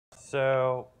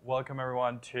So welcome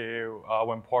everyone to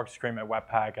When Porgs Scream at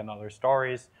Webpack and Other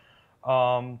Stories. I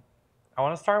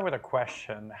want to start with a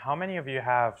question. How many of you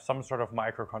have some sort of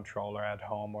microcontroller at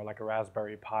home or like a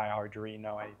Raspberry Pi,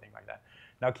 Arduino, anything like that?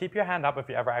 Now keep your hand up if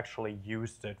you ever actually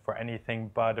used it for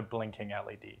anything but a blinking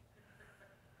LED.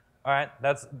 All right,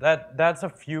 that's a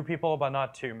few people, but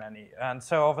not too many. And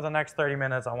so over the next 30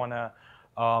 minutes, I want to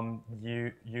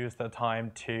use the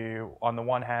time to, on the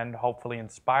one hand, hopefully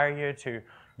inspire you to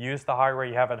use the hardware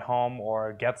you have at home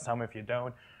or get some if you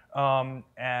don't,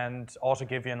 and also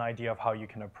give you an idea of how you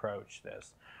can approach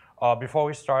this. Before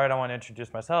we start, I want to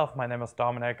introduce myself. My name is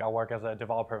Dominik. I work as a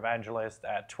developer evangelist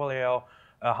at Twilio.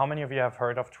 How many of you have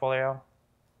heard of Twilio?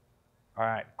 All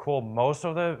right, cool.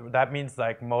 That means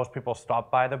like most people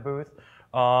stop by the booth.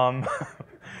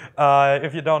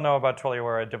 If you don't know about Twilio,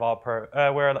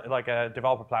 we're like a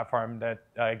developer platform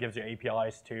that gives you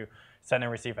APIs to send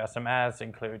and receive SMS,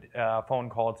 include phone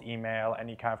calls, email,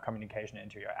 any kind of communication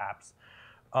into your apps.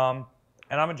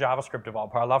 And I'm a JavaScript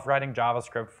developer. I love writing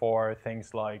JavaScript for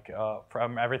things like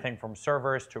from everything from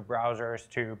servers to browsers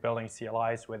to building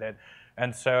CLIs with it.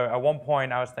 And so at one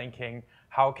point I was thinking,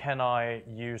 how can I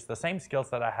use the same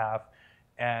skills that I have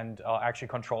and actually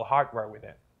control hardware with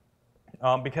it?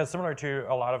 Because similar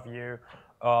to a lot of you,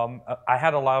 I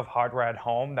had a lot of hardware at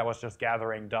home that was just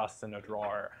gathering dust in a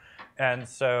drawer. And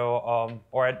so,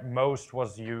 or at most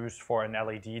was used for an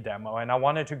LED demo. And I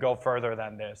wanted to go further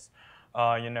than this.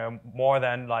 More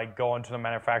than like go onto the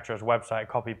manufacturer's website,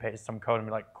 copy paste some code and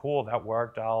be like, cool, that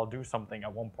worked, I'll do something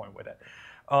at one point with it.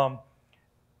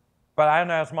 But I don't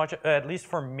know, as much, at least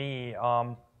for me,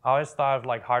 I always thought of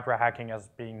like hardware hacking as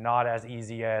being not as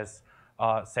easy as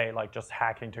say like just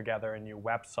hacking together a new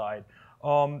website.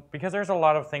 Because there's a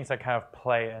lot of things that kind of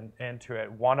play into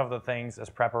it. One of the things is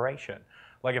preparation.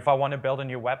 Like if I want to build a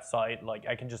new website, like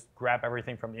I can just grab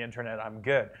everything from the internet, I'm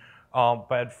good.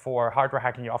 But for hardware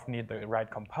hacking, you often need the right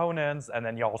components, and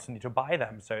then you also need to buy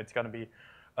them. So it's going to be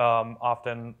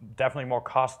often definitely more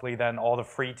costly than all the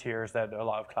free tiers that a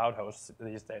lot of cloud hosts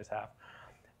these days have.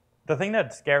 The thing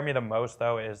that scared me the most,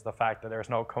 though, is the fact that there's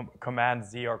no Command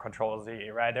Z or Control Z,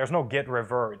 right? There's no git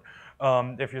revert.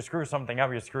 If you screw something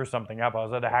up, you screw something up. I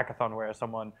was at a hackathon where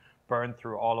someone burned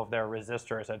through all of their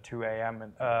resistors at 2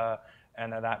 a.m.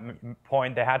 And at that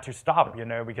point, they had to stop,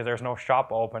 because there's no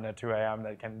shop open at 2 a.m.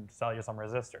 that can sell you some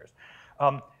resistors.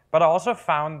 But I also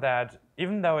found that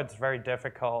even though it's very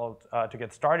difficult to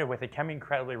get started with, it can be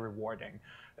incredibly rewarding.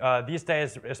 These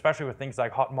days, especially with things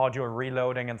like hot module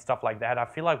reloading and stuff like that, I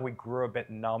feel like we grew a bit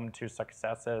numb to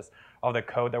successes of the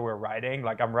code that we're writing.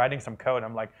 Like I'm writing some code,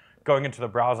 I'm like going into the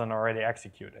browser and already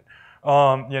execute it.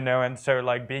 And so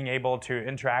like being able to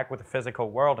interact with the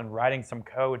physical world and writing some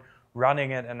code,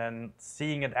 running it, and then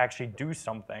seeing it actually do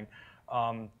something,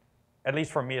 at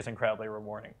least for me, is incredibly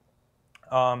rewarding.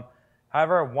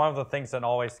 However, one of the things that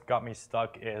always got me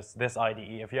stuck is this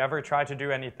IDE. If you ever try to do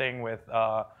anything with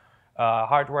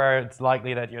hardware, it's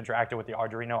likely that you interacted with the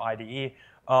Arduino IDE.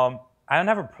 I don't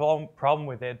have a problem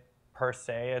with it per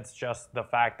se. It's just the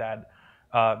fact that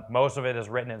most of it is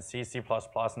written in C, C++,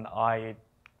 and I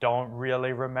don't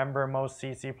really remember most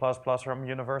C, C++ from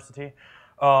university.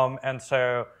 And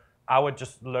so I would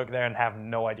just look there and have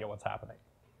no idea what's happening.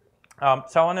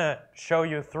 So I want to show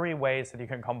you 3 ways that you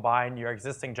can combine your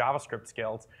existing JavaScript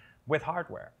skills with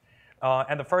hardware.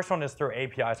 And the first one is through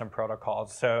APIs and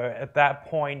protocols. So at that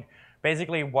point,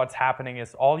 basically what's happening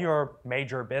is all your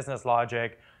major business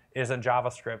logic is in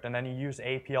JavaScript, and then you use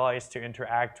APIs to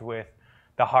interact with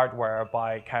the hardware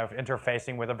by kind of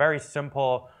interfacing with a very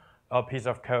simple piece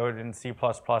of code in C++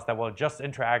 that will just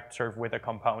interact sort of with the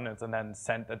components and then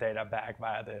send the data back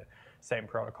via the same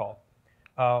protocol.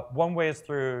 One way is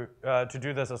to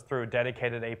do this is through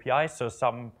dedicated APIs. So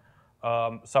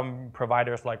some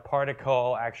providers like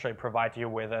Particle actually provide you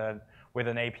with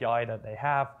an API that they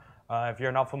have. If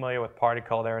you're not familiar with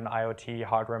Particle, they're an IoT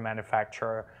hardware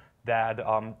manufacturer that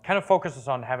kind of focuses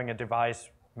on having a device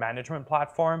management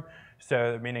platform.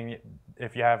 So meaning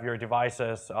if you have your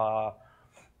devices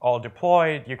all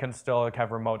deployed, you can still kind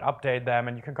of remote update them,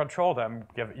 and you can control them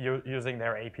using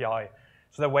their API.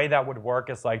 So the way that would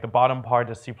work is like the bottom part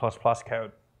is C++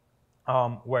 code,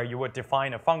 where you would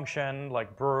define a function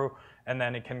like brew, and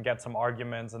then it can get some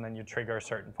arguments, and then you trigger a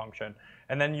certain function.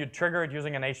 And then you trigger it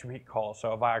using an HTTP call,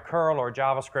 so via curl or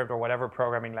JavaScript or whatever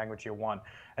programming language you want.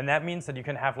 And that means that you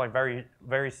can have like very,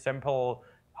 very simple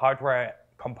hardware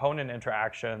component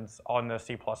interactions on the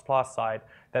C++ side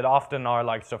that often are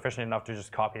like sufficient enough to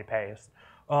just copy paste.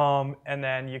 And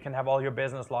then you can have all your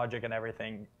business logic and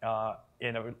everything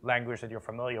in a language that you're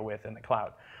familiar with in the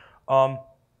cloud.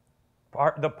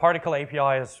 the particle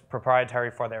API is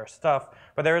proprietary for their stuff,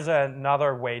 but there is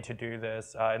another way to do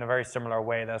this in a very similar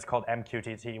way that's called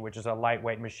MQTT, which is a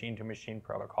lightweight machine-to-machine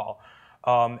protocol.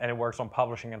 And it works on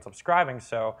publishing and subscribing.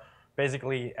 So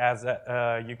basically, as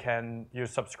you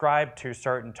subscribe to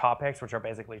certain topics, which are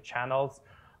basically channels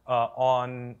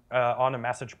on a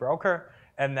message broker,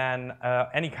 and then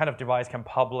any kind of device can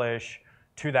publish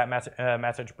to that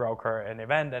message broker an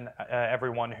event, and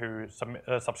everyone who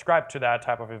subscribed to that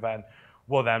type of event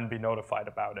will then be notified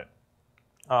about it.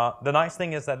 The nice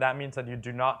thing is that means that you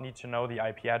do not need to know the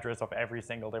IP address of every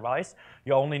single device.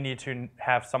 You only need to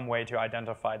have some way to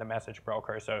identify the message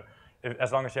broker. So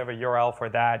as long as you have a URL for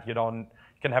that, you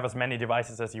can have as many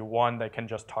devices as you want that can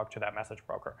just talk to that message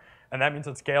broker. And that means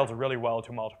it scales really well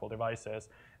to multiple devices.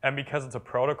 And because it's a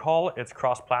protocol, it's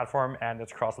cross-platform and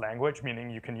it's cross-language,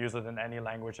 meaning you can use it in any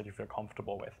language that you feel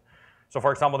comfortable with. So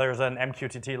for example, there's an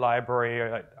MQTT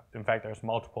library. In fact, there's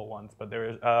multiple ones, but there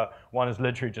is one is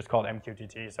literally just called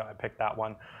MQTT, so I picked that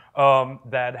one.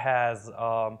 That has,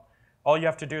 all you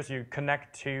have to do is you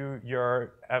connect to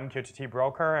your MQTT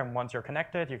broker, and once you're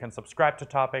connected, you can subscribe to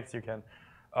topics, you can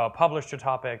publish to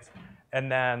topics, and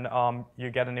then you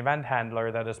get an event handler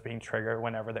that is being triggered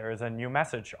whenever there is a new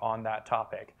message on that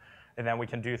topic. And then we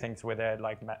can do things with it,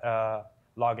 like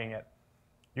logging it.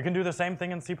 You can do the same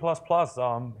thing in C++,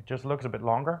 it just looks a bit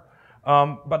longer.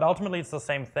 But ultimately, it's the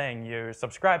same thing. You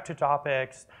subscribe to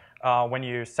topics. When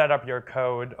you set up your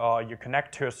code, you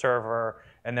connect to a server,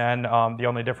 and then the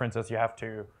only difference is you have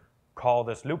to call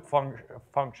this loop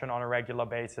function on a regular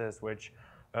basis, which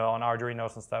on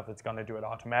Arduinos and stuff, it's going to do it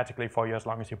automatically for you as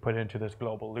long as you put it into this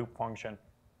global loop function.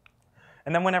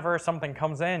 And then whenever something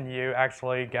comes in, you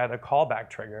actually get a callback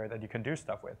trigger that you can do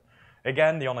stuff with.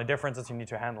 Again, the only difference is you need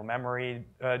to handle memory,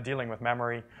 dealing with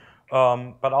memory,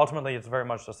 but ultimately it's very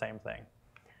much the same thing.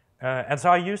 And so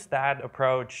I used that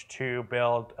approach to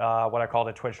build what I call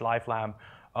the Twitch Live Lamp.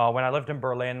 When I lived in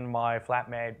Berlin, my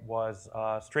flatmate was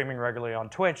streaming regularly on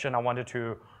Twitch, and I wanted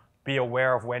to be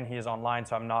aware of when he's online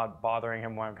so I'm not bothering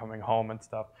him when I'm coming home and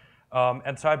stuff.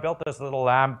 And so I built this little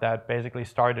lamp that basically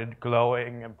started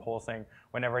glowing and pulsing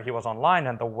whenever he was online,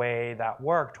 and the way that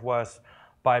worked was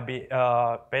by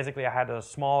basically I had a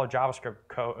small JavaScript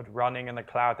code running in the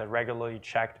cloud that regularly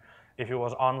checked if it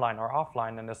was online or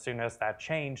offline, and as soon as that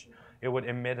changed, it would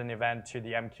emit an event to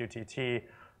the MQTT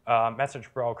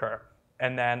message broker.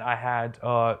 And then I had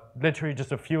literally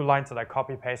just a few lines that I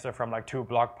copy-pasted from like 2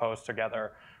 blog posts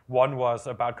together. One was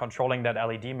about controlling that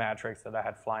LED matrix that I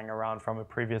had flying around from a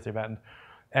previous event.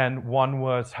 And one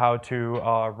was how to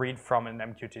read from an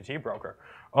MQTT broker.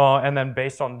 And then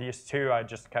based on these two, I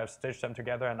just kind of stitched them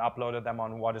together and uploaded them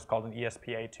on what is called an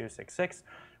ESP8266,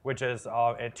 which is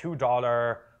a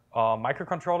 $2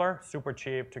 microcontroller, super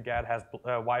cheap to get, has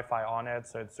Wi-Fi on it,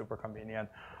 so it's super convenient.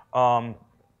 And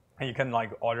you can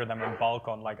like order them in bulk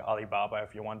on like Alibaba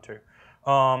if you want to.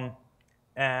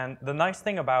 And the nice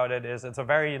thing about it is it's a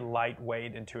very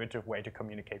lightweight, intuitive way to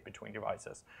communicate between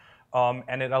devices.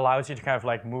 And it allows you to kind of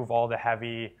like move all the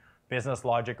heavy business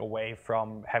logic away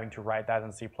from having to write that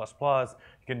in C++. You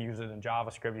can use it in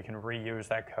JavaScript. You can reuse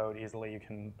that code easily. You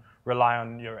can rely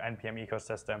on your NPM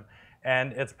ecosystem.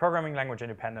 And it's programming language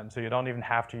independent, so you don't even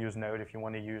have to use Node if you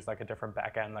want to use like a different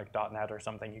backend like .NET or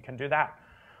something. You can do that.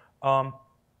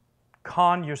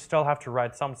 You still have to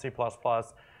write some C++.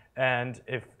 And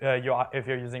if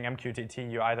you're using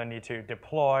MQTT, you either need to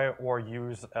deploy or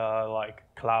use like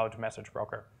cloud message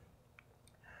broker.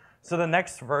 So the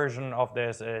next version of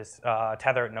this is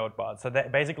tethered Nodebot. So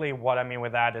basically what I mean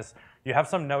with that is you have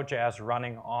some Node.js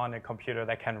running on a computer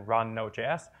that can run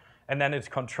Node.js, and then it's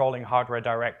controlling hardware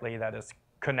directly that is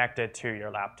connected to your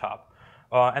laptop.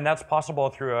 And that's possible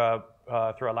through a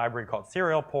library called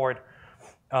SerialPort.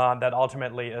 That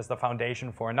ultimately is the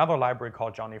foundation for another library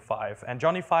called Johnny5. And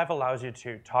Johnny5 allows you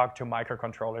to talk to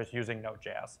microcontrollers using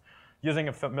Node.js, using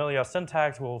a familiar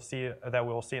syntax we'll see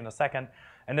in a second.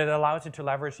 And it allows you to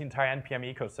leverage the entire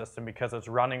NPM ecosystem because it's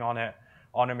running on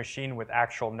a machine with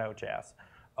actual Node.js.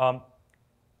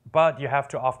 But you have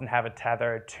to often have it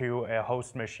tethered to a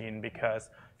host machine because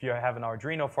if you have an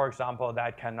Arduino, for example,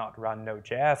 that cannot run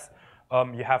Node.js.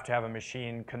 You have to have a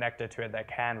machine connected to it that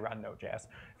can run Node.js.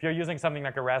 If you're using something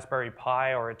like a Raspberry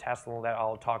Pi or a Tesla that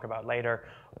I'll talk about later,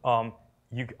 on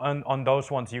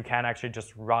those ones, you can actually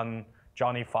just run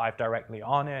Johnny5 directly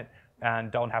on it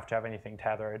and don't have to have anything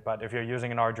tethered. But if you're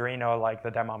using an Arduino, like the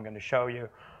demo I'm going to show you,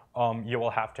 you will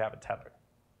have to have it tethered.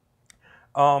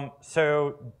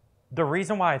 So the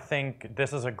reason why I think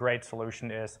this is a great solution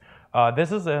is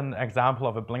this is an example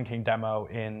of a blinking demo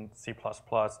in C++.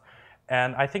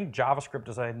 And I think JavaScript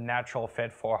is a natural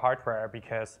fit for hardware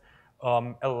because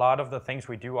a lot of the things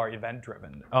we do are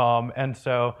event-driven. And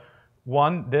so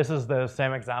this is the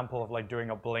same example of like doing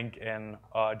a blink in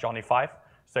Johnny 5.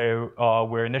 So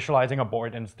we're initializing a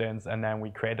board instance, and then we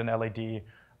create an LED.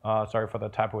 Sorry for the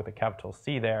typo with the capital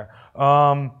C there.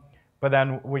 But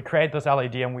then we create this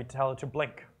LED and we tell it to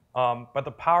blink. But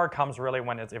the power comes really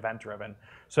when it's event-driven.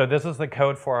 So this is the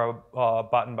code for a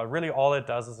button, but really all it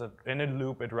does is in a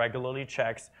loop, it regularly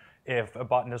checks if a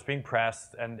button is being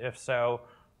pressed, and if so,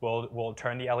 we'll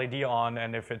turn the LED on,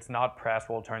 and if it's not pressed,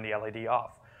 we'll turn the LED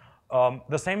off.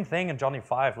 The same thing in Johnny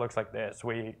 5 looks like this.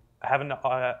 We have an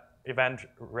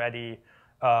event-ready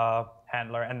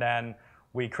handler, and then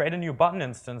we create a new button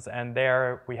instance, and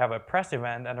there we have a press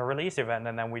event and a release event,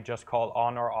 and then we just call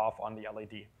on or off on the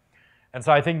LED. And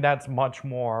so I think that's much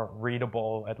more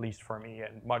readable, at least for me,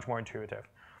 and much more intuitive.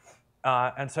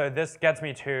 And so this gets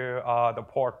me to the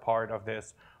porg part of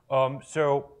this.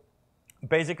 So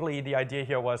basically, the idea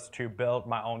here was to build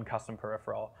my own custom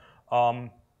peripheral.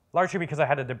 Largely because I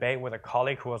had a debate with a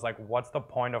colleague who was like, what's the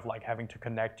point of like having to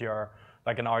connect your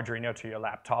like an Arduino to your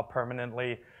laptop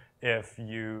permanently if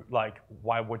you like,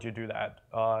 why would you do that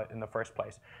in the first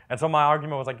place? And so my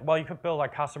argument was like, well, you could build a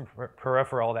custom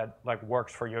peripheral that like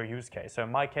works for your use case. So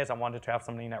in my case, I wanted to have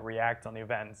something that reacts on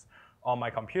events on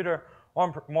my computer,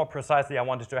 or more precisely, I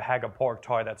wanted to hack a porg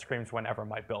toy that screams whenever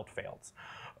my build fails.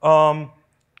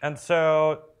 And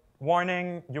so,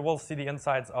 warning, you will see the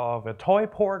insides of a toy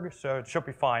porg, so it should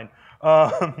be fine.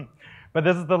 But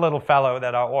this is the little fellow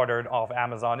that I ordered off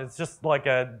Amazon. It's just like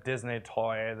a Disney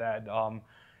toy that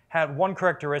had one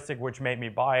characteristic which made me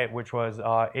buy it, which was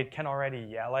it can already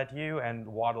yell at you and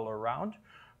waddle around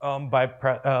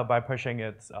by pushing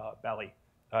its belly.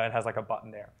 It has like a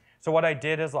button there. So what I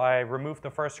did is I removed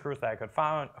the first screws that I could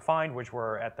find, which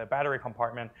were at the battery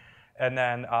compartment, and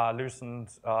then loosened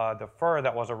the fur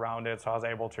that was around it, so I was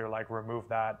able to like remove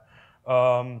that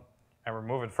and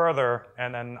remove it further.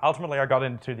 And then ultimately I got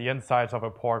into the insides of a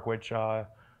porg, which I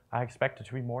expected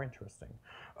to be more interesting.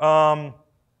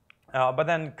 But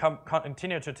then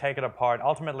continued to take it apart.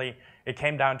 Ultimately, it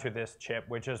came down to this chip,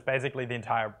 which is basically the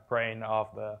entire brain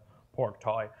of the porg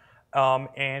toy.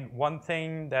 And one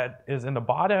thing that is in the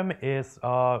bottom is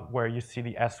where you see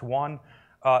the S1.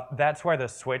 That's where the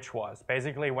switch was.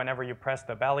 Basically, whenever you press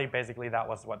the belly, basically that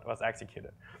was what was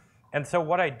executed. And so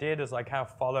what I did is I kind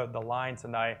of followed the lines,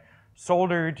 and I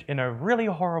soldered, in a really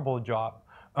horrible job,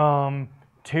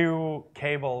 2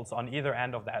 cables on either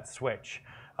end of that switch.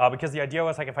 Because the idea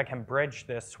was like if I can bridge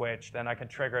this switch, then I can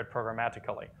trigger it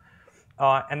programmatically.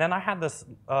 And then I had this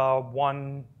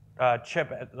one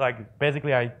chip, like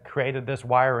basically I created this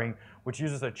wiring which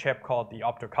uses a chip called the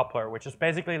optocoupler, which is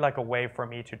basically like a way for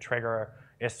me to trigger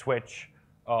a switch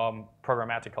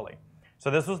programmatically. So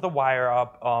this was the wire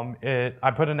up.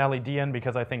 I put an LED in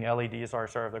because I think LEDs are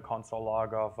sort of the console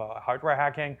log of hardware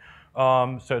hacking.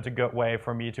 So it's a good way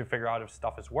for me to figure out if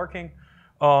stuff is working.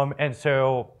 And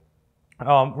so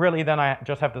really then I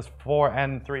just have this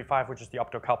 4N35, which is the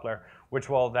optocoupler, which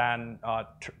will then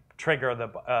trigger the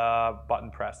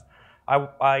button press.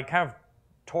 I kind of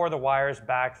tore the wires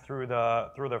back through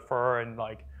the fur and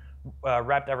like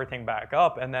wrapped everything back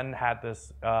up, and then had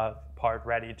this part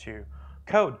ready to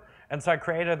code. And so I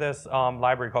created this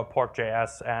library called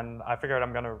porg.js, and I figured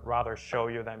I'm going to rather show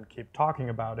you than keep talking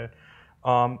about it.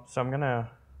 So I'm going to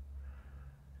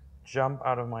jump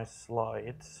out of my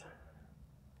slides.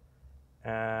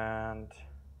 And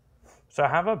so I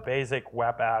have a basic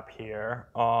web app here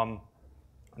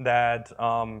that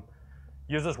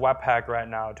uses Webpack right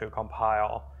now to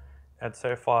compile. And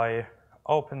so if I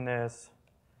open this,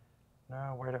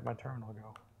 now where did my terminal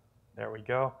go? There we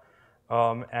go.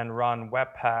 And run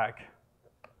Webpack.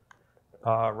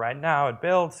 Right now it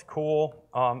builds, cool.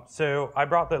 So I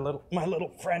brought my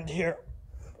little friend here.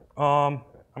 I'm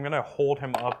gonna hold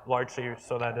him up largely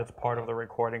so that it's part of the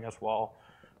recording as well.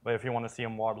 But if you want to see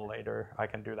him waddle later, I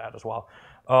can do that as well.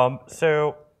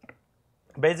 So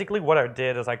basically what I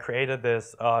did is I created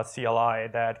this CLI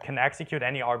that can execute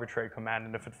any arbitrary command,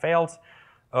 and if it fails,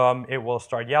 it will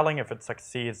start yelling. If it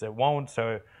succeeds, it won't.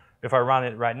 So if I run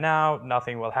it right now,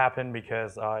 nothing will happen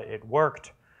because it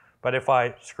worked. But if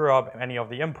I screw up any of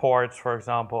the imports, for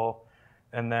example,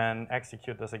 and then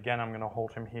execute this again, I'm going to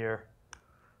hold him here,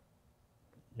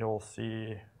 you'll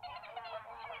see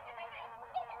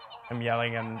him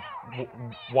yelling and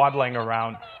waddling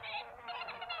around.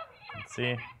 Let's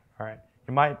see. All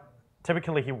right.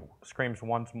 Typically he screams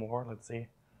once more. Let's see.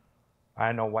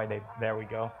 I know why there we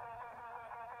go.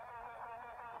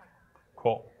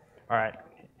 Cool. All right.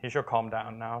 He should calm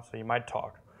down now, so you might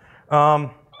talk. All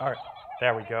right.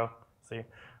 There we go. See.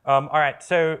 All right,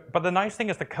 so, but the nice thing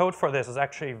is the code for this is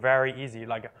actually very easy.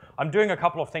 Like, I'm doing a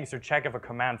couple of things to check if a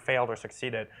command failed or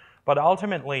succeeded. But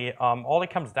ultimately, all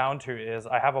it comes down to is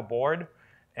I have a board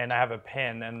and I have a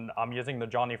pin, and I'm using the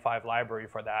Johnny 5 library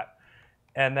for that.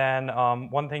 And then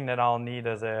one thing that I'll need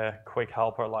is a quick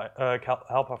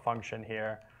helper function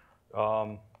here.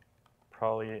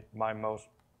 Probably my most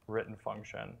written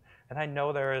function. And I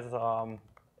know there is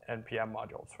NPM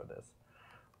modules for this.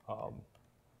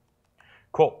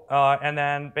 Cool. And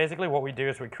then basically what we do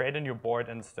is we create a new board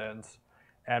instance.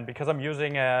 And because I'm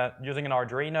using an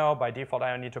Arduino, by default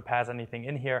I don't need to pass anything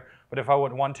in here. But if I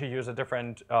would want to use a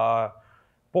different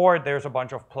board, there's a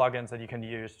bunch of plugins that you can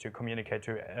use to communicate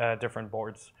to different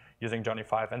boards using Johnny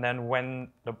 5. And then when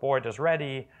the board is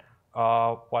ready,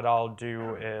 what I'll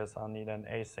do is I'll need an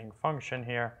async function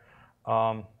here.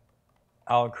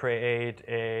 I'll create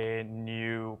a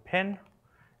new pin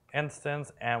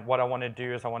instance, and what I want to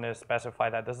do is I want to specify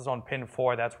that this is on pin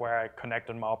 4. That's where I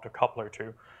connected my optocoupler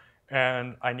to,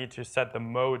 and I need to set the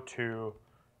mode to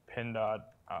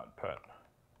pin.output.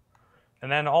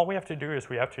 And then all we have to do is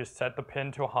we have to set the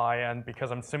pin to high, and because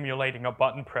I'm simulating a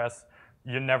button press,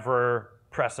 you never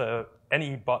press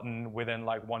any button within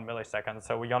like 1 millisecond.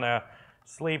 So we're gonna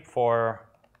sleep for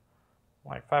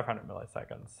like 500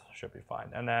 milliseconds, should be fine.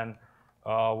 And then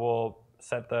we'll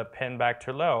set the pin back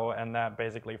to low, and that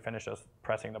basically finishes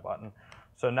pressing the button.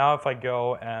 So now if I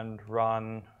go and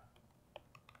run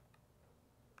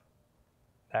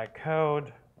that code,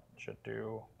 it should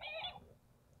do,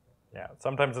 yeah,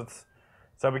 sometimes it's,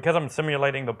 so because I'm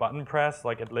simulating the button press,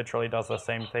 like it literally does the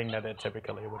same thing that it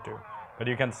typically would do. But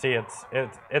you can see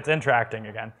it's interacting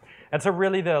again. And so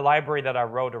really the library that I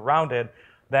wrote around it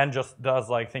then just does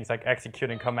like things like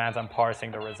executing commands and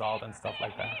parsing the result and stuff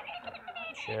like that.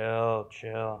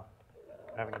 Chill.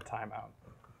 Having a timeout.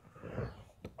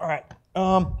 All right.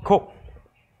 Cool.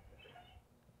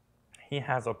 He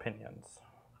has opinions.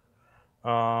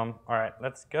 All right.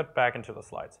 Let's get back into the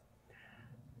slides.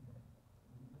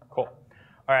 Cool.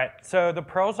 All right. So the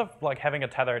pros of like having a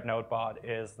tethered node bot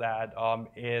is that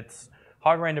it's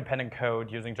hardware independent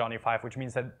code using Johnny 5, which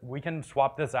means that we can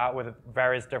swap this out with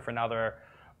various different other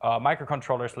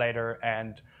microcontrollers later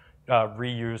and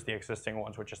reuse the existing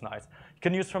ones, which is nice. You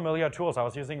can use familiar tools. I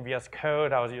was using VS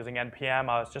Code, I was using NPM,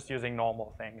 I was just using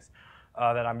normal things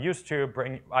that I'm used to.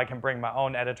 I can bring my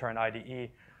own editor and IDE.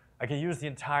 I can use the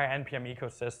entire NPM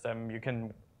ecosystem. You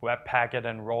can Webpack it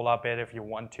and roll up it if you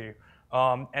want to.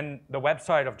 And the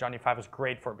website of Johnny 5 is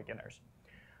great for beginners.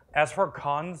 As for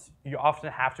cons, you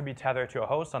often have to be tethered to a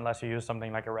host unless you use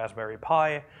something like a Raspberry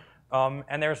Pi.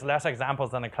 And there's less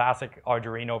examples than a classic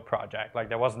Arduino project. Like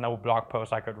there was no blog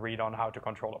post I could read on how to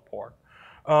control a porg.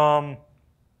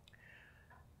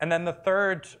 And then the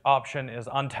third option is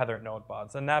untethered node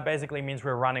bots. And that basically means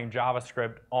we're running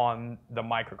JavaScript on the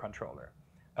microcontroller.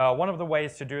 One of the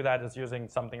ways to do that is using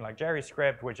something like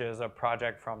JerryScript, which is a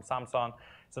project from Samsung.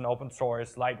 It's an open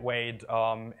source, lightweight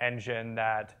engine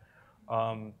that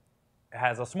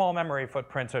has a small memory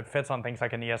footprint, so it fits on things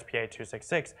like an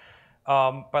ESP8266.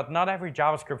 But not every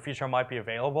JavaScript feature might be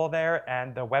available there,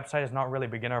 and the website is not really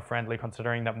beginner-friendly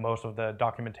considering that most of the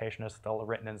documentation is still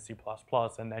written in C++,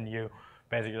 and then you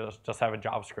basically just have a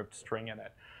JavaScript string in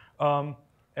it.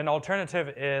 An alternative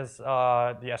is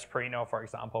the Espruino, for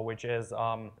example, which is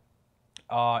a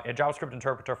JavaScript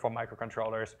interpreter for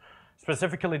microcontrollers,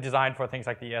 specifically designed for things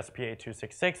like the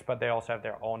ESP8266, but they also have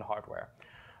their own hardware.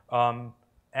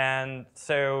 And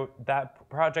so that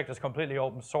project is completely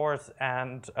open source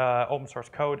and open source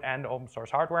code and open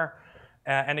source hardware.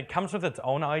 And it comes with its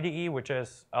own IDE, which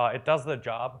is, it does the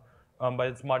job, but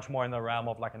it's much more in the realm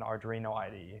of like an Arduino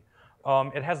IDE.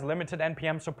 It has limited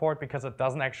NPM support because it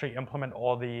doesn't actually implement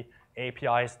all the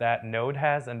APIs that Node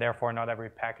has, and therefore not every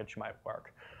package might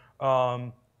work.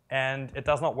 And it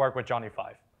does not work with Johnny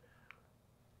 5.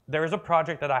 There is a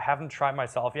project that I haven't tried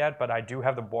myself yet, but I do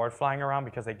have the board flying around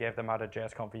because they gave them out at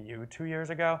JSConf EU 2 years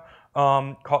ago,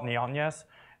 called Neonius.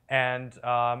 And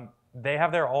they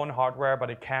have their own hardware,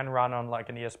 but it can run on like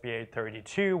an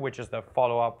ESP8232, which is the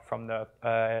follow-up from the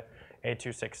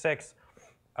 8266.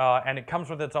 And it comes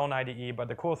with its own IDE, but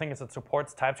the cool thing is it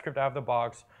supports TypeScript out of the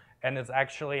box, and it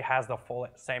actually has the full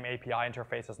same API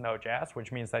interface as Node.js,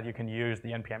 which means that you can use the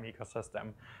NPM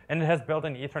ecosystem. And it has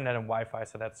built-in Ethernet and Wi-Fi,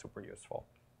 so that's super useful.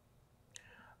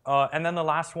 And then the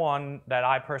last one that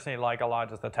I personally like a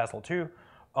lot is the Tesla 2.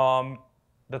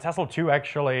 The Tesla 2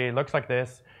 actually looks like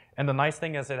this. And the nice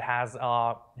thing is it has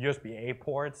USB-A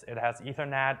ports, it has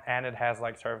Ethernet, and it has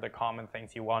like sort of the common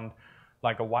things you want,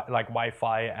 like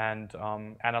Wi-Fi and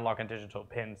analog and digital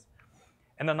pins.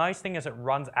 And the nice thing is it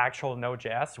runs actual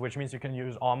Node.js, which means you can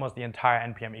use almost the entire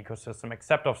NPM ecosystem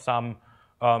except of some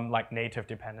like native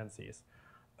dependencies.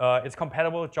 It's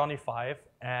compatible with Johnny 5,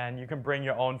 and you can bring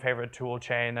your own favorite tool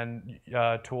chain and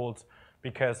tools,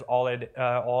 because all it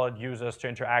uses to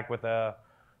interact with the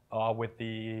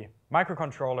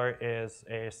microcontroller is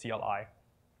a CLI.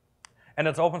 And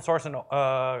it's open source and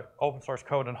open source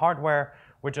code and hardware,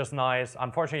 which is nice.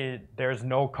 Unfortunately, there's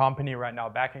no company right now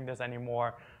backing this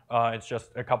anymore. It's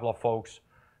just a couple of folks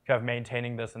kind of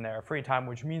maintaining this in their free time,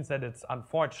 which means that it's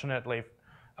unfortunately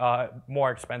more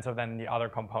expensive than the other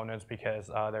components, because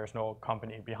there's no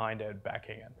company behind it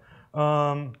backing it.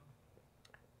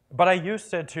 But I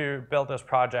used it to build this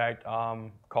project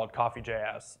called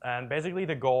Coffee.js. And basically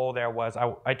the goal there was,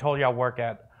 I told you I work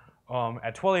at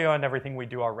Twilio, and everything we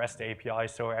do are REST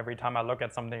APIs. So every time I look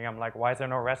at something, I'm like, why is there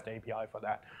no REST API for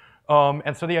that?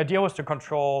 And so the idea was to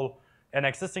control an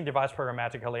existing device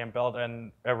programmatically and build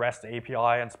a REST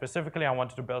API. And specifically, I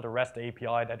wanted to build a REST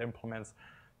API that implements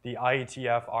the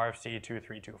IETF RFC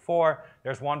 2324.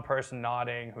 There's one person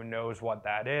nodding who knows what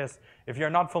that is. If you're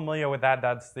not familiar with that,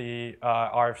 that's the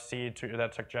RFC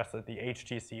that suggested the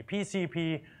HTC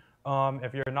PCP.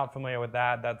 If you're not familiar with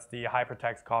that, that's the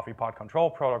Hypertext Coffee Pod Control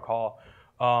Protocol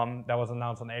that was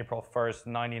announced on April 1st,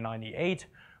 1998.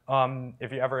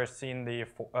 If you ever seen the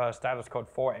status code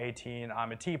 418,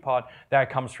 I'm a teapot, that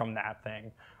comes from that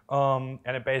thing. And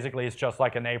it basically is just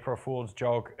like an April Fool's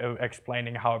joke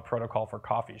explaining how a protocol for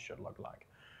coffee should look like.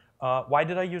 Why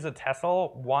did I use a Tesla?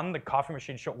 One, the coffee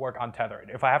machine should work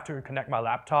untethered. If I have to connect my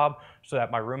laptop so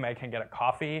that my roommate can get a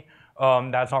coffee,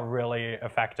 that's not really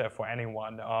effective for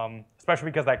anyone, especially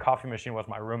because that coffee machine was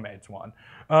my roommate's one.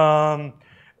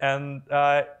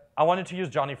 I wanted to use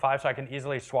Johnny 5 so I can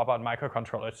easily swap out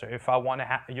microcontrollers. So if I want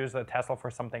to use the Tesla for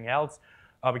something else,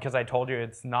 because I told you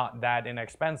it's not that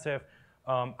inexpensive,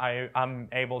 I'm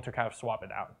able to kind of swap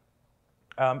it out.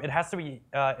 It has to be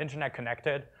internet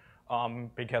connected,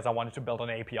 because I wanted to build an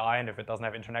API, and if it doesn't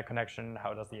have internet connection,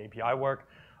 how does the API work?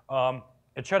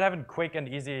 It should have a quick and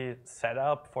easy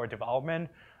setup for development,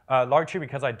 largely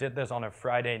because I did this on a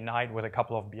Friday night with a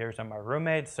couple of beers and my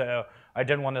roommate, so I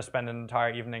didn't want to spend an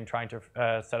entire evening trying to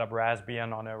set up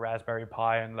Raspbian on a Raspberry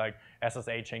Pi and like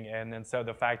SSHing in. And so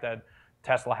the fact that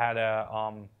Tesla had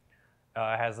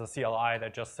has a CLI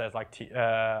that just says like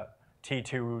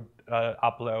T2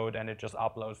 upload, and it just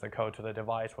uploads the code to the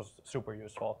device, was super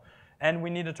useful. And we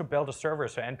needed to build a server,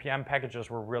 so NPM packages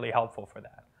were really helpful for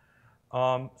that.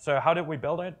 So how did we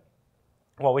build it?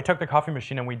 Well, we took the coffee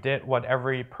machine and we did what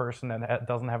every person that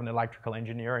doesn't have an electrical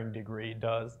engineering degree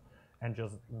does, and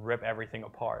just rip everything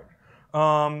apart.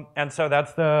 And so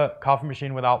that's the coffee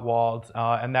machine without walls,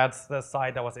 and that's the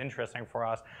side that was interesting for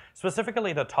us.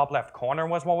 Specifically, the top left corner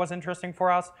was what was interesting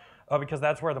for us, because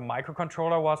that's where the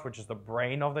microcontroller was, which is the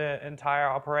brain of the entire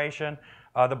operation.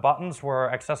 The buttons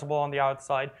were accessible on the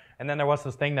outside, and then there was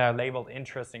this thing that I labeled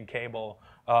interesting cable,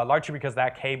 largely because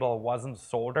that cable wasn't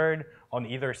soldered on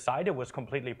either side. It was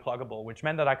completely pluggable, which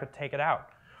meant that I could take it out.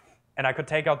 And I could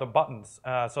take out the buttons.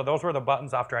 So those were the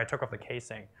buttons after I took off the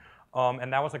casing.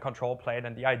 And that was a control plate.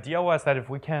 And the idea was that if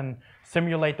we can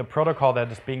simulate the protocol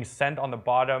that is being sent on the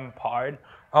bottom part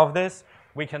of this,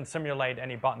 we can simulate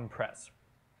any button press.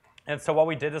 And so what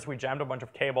we did is we jammed a bunch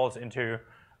of cables into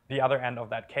the other end of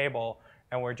that cable.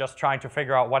 And we're just trying to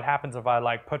figure out what happens if I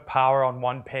like put power on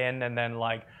one pin and then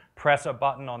like press a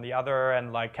button on the other,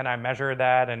 and like, can I measure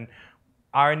that? And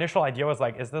our initial idea was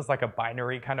like, is this like a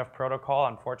binary kind of protocol?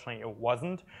 Unfortunately, it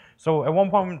wasn't. So at one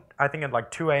point, I think at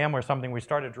like 2 a.m. or something, we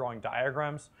started drawing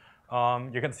diagrams.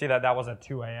 You can see that that was at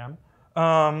 2 a.m.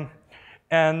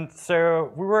 And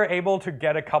so we were able to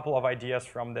get a couple of ideas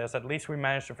from this. At least we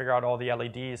managed to figure out all the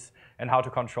LEDs and how to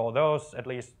control those, at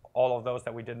least all of those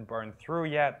that we didn't burn through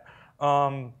yet.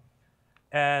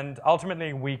 And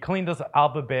ultimately, we cleaned this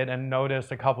up a bit and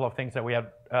noticed a couple of things that we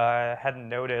hadn't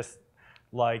noticed.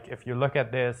 Like if you look at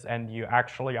this and you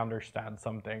actually understand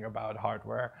something about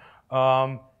hardware,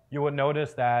 you would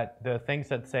notice that the things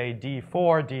that say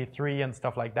D4, D3, and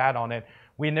stuff like that on it,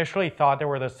 we initially thought they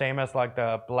were the same as like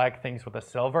the black things with the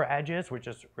silver edges, which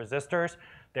is resistors.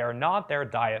 They're not, they're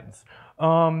diodes.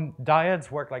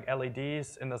 Diodes work like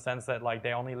LEDs in the sense that like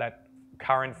they only let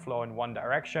current flow in one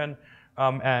direction.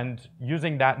 And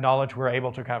using that knowledge, we're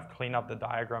able to kind of clean up the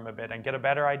diagram a bit and get a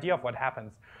better idea of what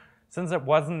happens. Since it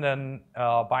wasn't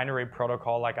a binary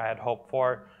protocol like I had hoped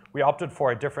for, we opted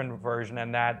for a different version,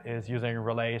 and that is using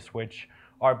relays, which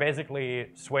are basically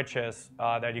switches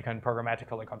that you can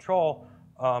programmatically control,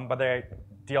 but they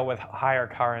deal with higher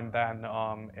current than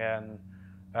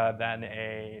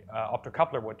a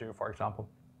optocoupler would do, for example.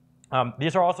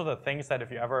 These are also the things that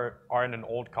if you ever are in an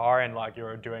old car and like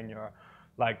you're doing your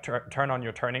turn on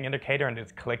your turning indicator and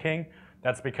it's clicking,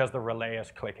 that's because the relay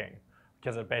is clicking,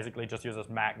 because it basically just uses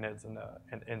magnets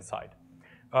inside.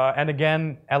 And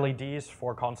again, LEDs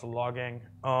for console logging.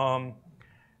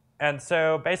 And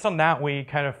so based on that, we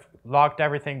kind of locked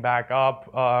everything back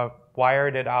up,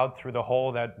 wired it out through the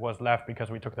hole that was left because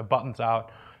we took the buttons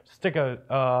out, stick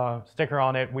a sticker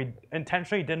on it. We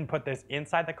intentionally didn't put this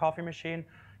inside the coffee machine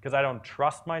because I don't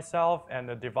trust myself, and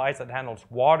the device that handles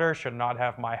water should not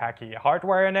have my hacky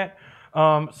hardware in it.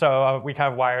 So we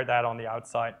kind of wired that on the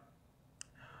outside.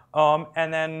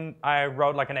 And then I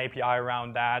wrote like an API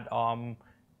around that.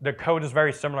 The code is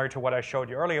very similar to what I showed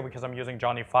you earlier because I'm using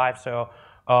Johnny 5. So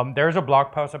there's a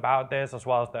blog post about this, as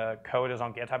well as the code is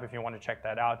on GitHub if you want to check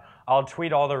that out. I'll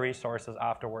tweet all the resources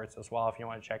afterwards as well if you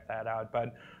want to check that out.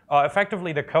 But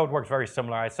effectively, the code works very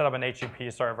similar. I set up an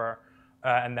HTTP server,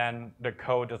 and then the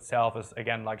code itself is,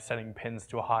 again, like setting pins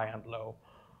to high and low.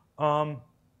 All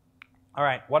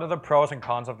right, what are the pros and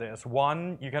cons of this?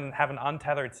 One, you can have an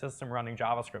untethered system running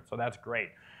JavaScript, so that's great.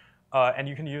 And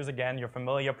you can use, again, your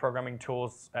familiar programming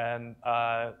tools and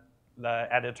the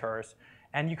editors.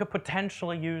 And you could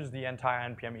potentially use the entire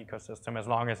NPM ecosystem as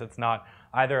long as it's not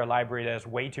either a library that is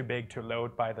way too big to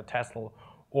load by the Tesla,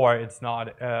 or it's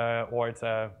not, or it's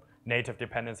a native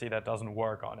dependency that doesn't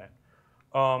work on it.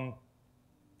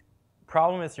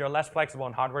 Problem is you're less flexible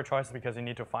in hardware choices because you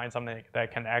need to find something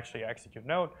that can actually execute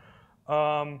Node.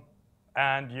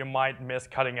 And you might miss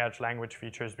cutting-edge language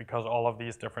features because all of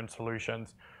these different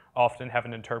solutions often have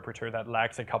an interpreter that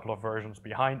lags a couple of versions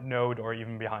behind Node or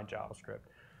even behind JavaScript.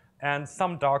 And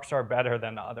some docs are better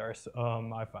than others,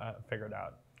 I've figured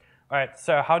out. All right,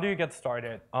 so how do you get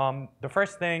started? The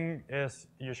first thing is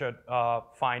you should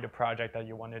find a project that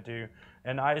you want to do.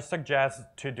 And I suggest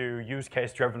to do use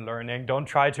case-driven learning. Don't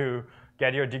try to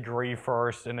get your degree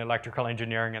first in electrical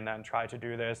engineering and then try to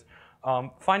do this.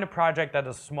 Find a project that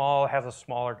is small, has a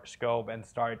smaller scope, and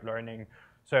start learning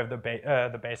sort of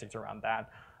the basics around that.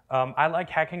 I like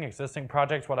hacking existing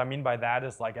projects. What I mean by that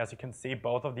is, like, as you can see,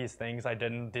 both of these things, I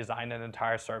didn't design an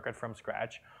entire circuit from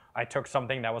scratch. I took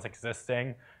something that was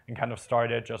existing and kind of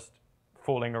started just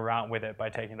fooling around with it by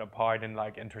taking it apart and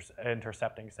like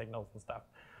intercepting signals and stuff.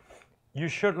 You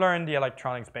should learn the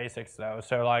electronics basics though.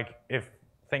 So like if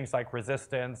things like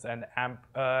resistance and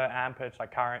ampage,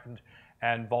 like current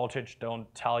and voltage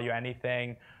don't tell you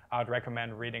anything, I would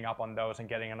recommend reading up on those and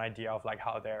getting an idea of like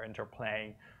how they're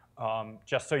interplaying,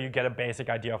 just so you get a basic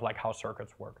idea of like how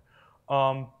circuits work.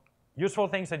 Useful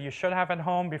things that you should have at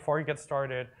home before you get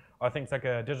started are things like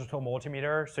a digital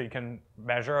multimeter, so you can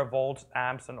measure volts,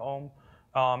 amps, and ohm.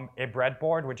 A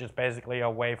breadboard, which is basically a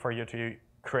way for you to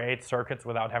create circuits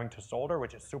without having to solder,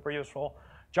 which is super useful.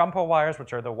 Jumper wires,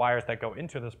 which are the wires that go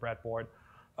into this breadboard.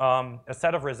 A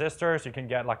set of resistors, you can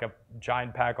get like a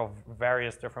giant pack of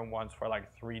various different ones for like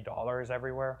 $3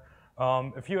 everywhere.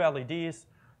 A few LEDs,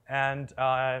 and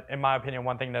in my opinion,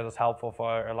 one thing that is helpful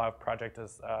for a lot of projects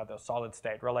is the solid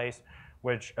state relays,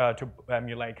 which to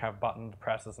emulate kind of button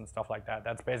presses and stuff like that.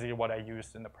 That's basically what I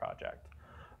used in the project.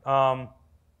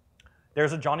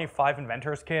 There's a Johnny 5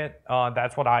 Inventors Kit.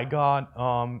 That's what I got.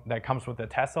 That comes with the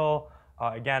Tesla.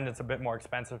 Again, it's a bit more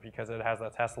expensive because it has a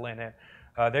Tesla in it.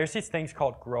 There's these things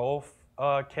called Grove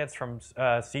kits from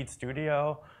Seed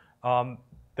Studio.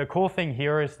 The cool thing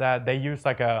here is that they use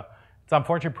like it's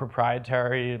unfortunately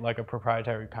proprietary, like a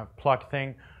proprietary kind of plug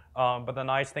thing. But the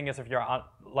nice thing is if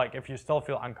you still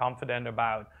feel unconfident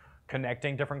about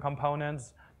connecting different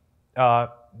components,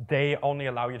 they only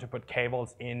allow you to put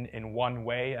cables in one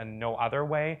way and no other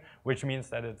way, which means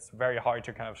that it's very hard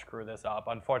to kind of screw this up.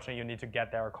 Unfortunately, you need to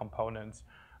get their components,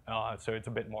 so it's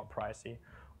a bit more pricey.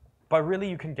 But really,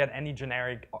 you can get any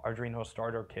generic Arduino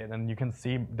starter kit, and you can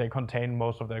see they contain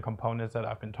most of the components that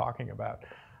I've been talking about.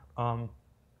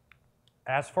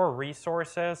 As for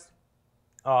resources,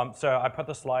 so I put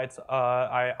the slides,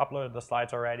 I uploaded the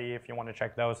slides already if you want to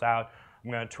check those out.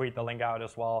 I'm going to tweet the link out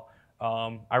as well.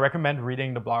 I recommend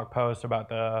reading the blog post about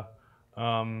the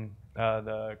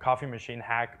coffee machine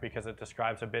hack because it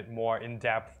describes a bit more in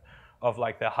depth of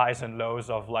like the highs and lows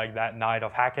of like that night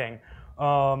of hacking.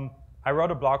 I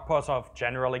wrote a blog post of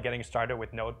generally getting started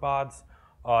with NodeBots.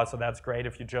 So that's great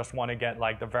if you just want to get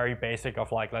like the very basic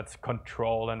of like, let's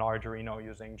control an Arduino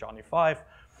using Johnny 5.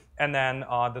 And then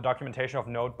the documentation of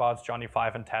NodeBots, Johnny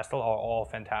 5, and Tesla are all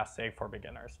fantastic for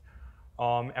beginners.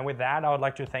 And with that, I would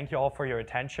like to thank you all for your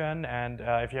attention. And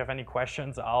if you have any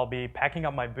questions, I'll be packing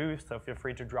up my booth, so feel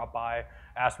free to drop by,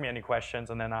 ask me any questions,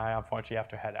 and then I unfortunately have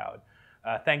to head out.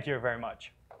 Thank you very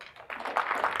much.